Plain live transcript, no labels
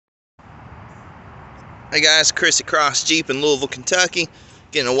Hey guys, Chris at Cross Jeep in Louisville, Kentucky.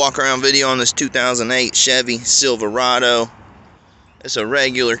 Getting a walk around video on this 2008 Chevy Silverado. It's a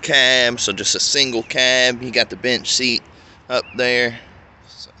regular cab, so just a single cab. You got the bench seat up there,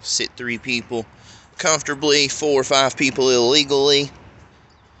 so sit 3 people comfortably, 4 or 5 people illegally.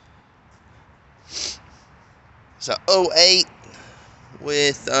 It's a 08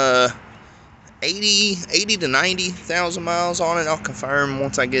 with 80 to 90,000 miles on it. I'll confirm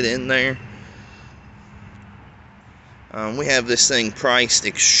once I get in there. We have this thing priced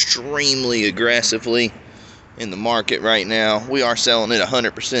extremely aggressively in the market right now. We are selling it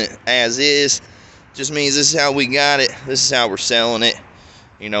 100% as is. Just means this is how we got it. This is how we're selling it.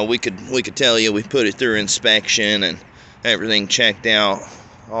 You know, we could tell you we put it through inspection and everything checked out,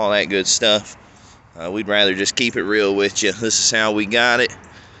 all that good stuff. We'd rather just keep it real with you. This is how we got it.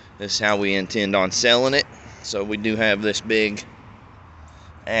 This is how we intend on selling it. So we do have this big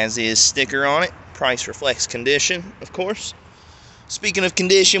as is sticker on it. Price reflects condition, of course. Speaking of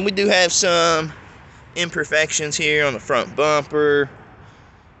condition, we do have some imperfections here on the front bumper.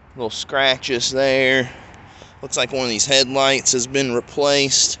 Little scratches there. Looks like one of these headlights has been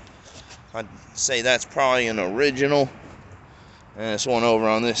replaced. I'd say that's probably an original. And this one over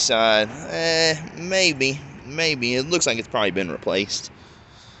on this side, maybe. It looks like it's probably been replaced.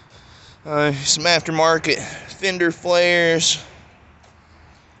 Some aftermarket fender flares,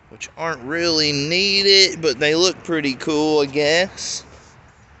 which aren't really needed, but they look pretty cool, I guess.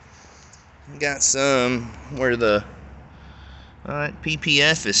 Got some where the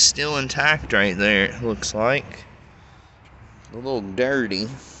PPF is still intact right there, it looks like. A little dirty.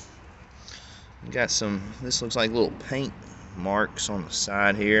 Got some, this looks like little paint marks on the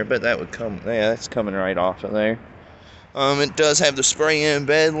side here, but that would come, yeah, that's coming right off of there. It does have the spray-in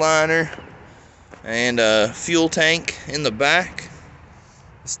bed liner and a fuel tank in the back.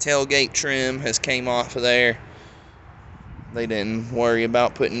 This tailgate trim has came off of there. They didn't worry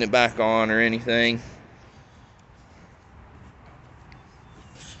about putting it back on or anything.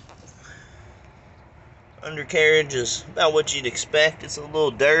 Undercarriage is about what you'd expect. It's a little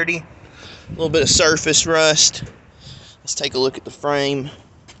dirty. A little bit of surface rust. Let's take a look at the frame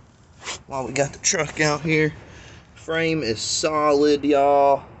while we got the truck out here. Frame is solid,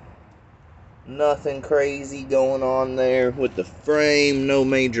 y'all. Nothing crazy going on there with the frame. No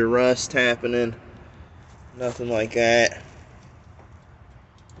major rust happening. Nothing like that.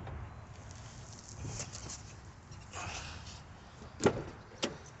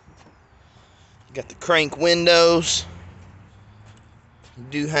 Got the crank windows. You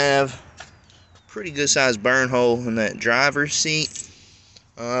do have a pretty good sized burn hole in that driver's seat,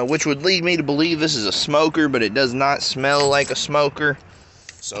 which would lead me to believe this is a smoker, but it does not smell like a smoker.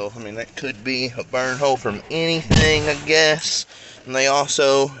 So, I mean, that could be a burn hole from anything, I guess. And they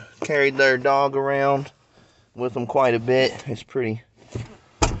also carried their dog around with them quite a bit. It's pretty,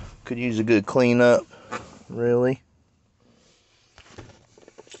 could use a good cleanup, really.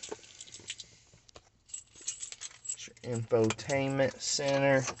 It's your infotainment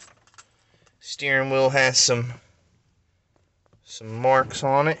center. Steering wheel has some marks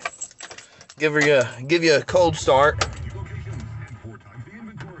on it. Give you a cold start.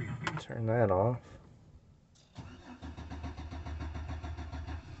 Turn that off.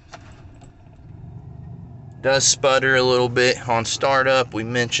 Does sputter a little bit on startup. We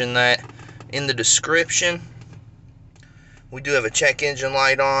mentioned that in the description. We do have a check engine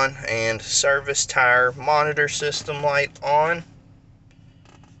light on and service tire monitor system light on.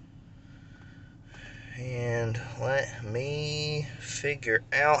 And let me figure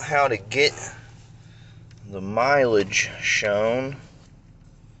out how to get the mileage shown.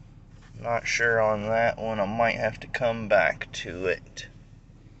 Not sure on that one. I might have to come back to it.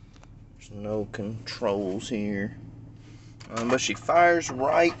 There's no controls here. But she fires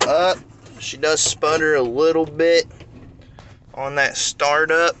right up. She does sputter a little bit on that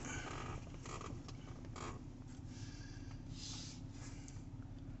startup.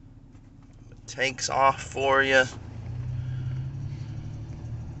 It takes off for you.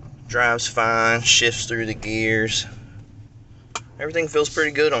 Drives fine. Shifts through the gears. Everything feels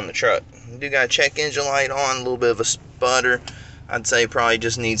pretty good on the truck. You do got a check engine light on, a little bit of a sputter. I'd say probably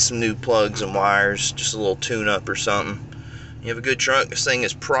just needs some new plugs and wires, just a little tune-up or something. You have a good truck. This thing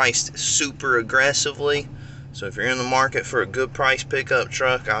is priced super aggressively. So if you're in the market for a good price pickup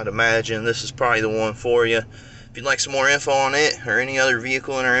truck, I'd imagine this is probably the one for you. If you'd like some more info on it or any other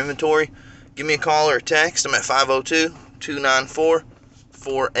vehicle in our inventory, give me a call or a text. I'm at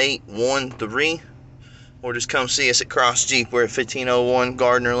 502-294-4813. Or just come see us at Cross Jeep. We're at 1501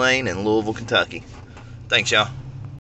 Gardner Lane in Louisville, Kentucky. Thanks, y'all.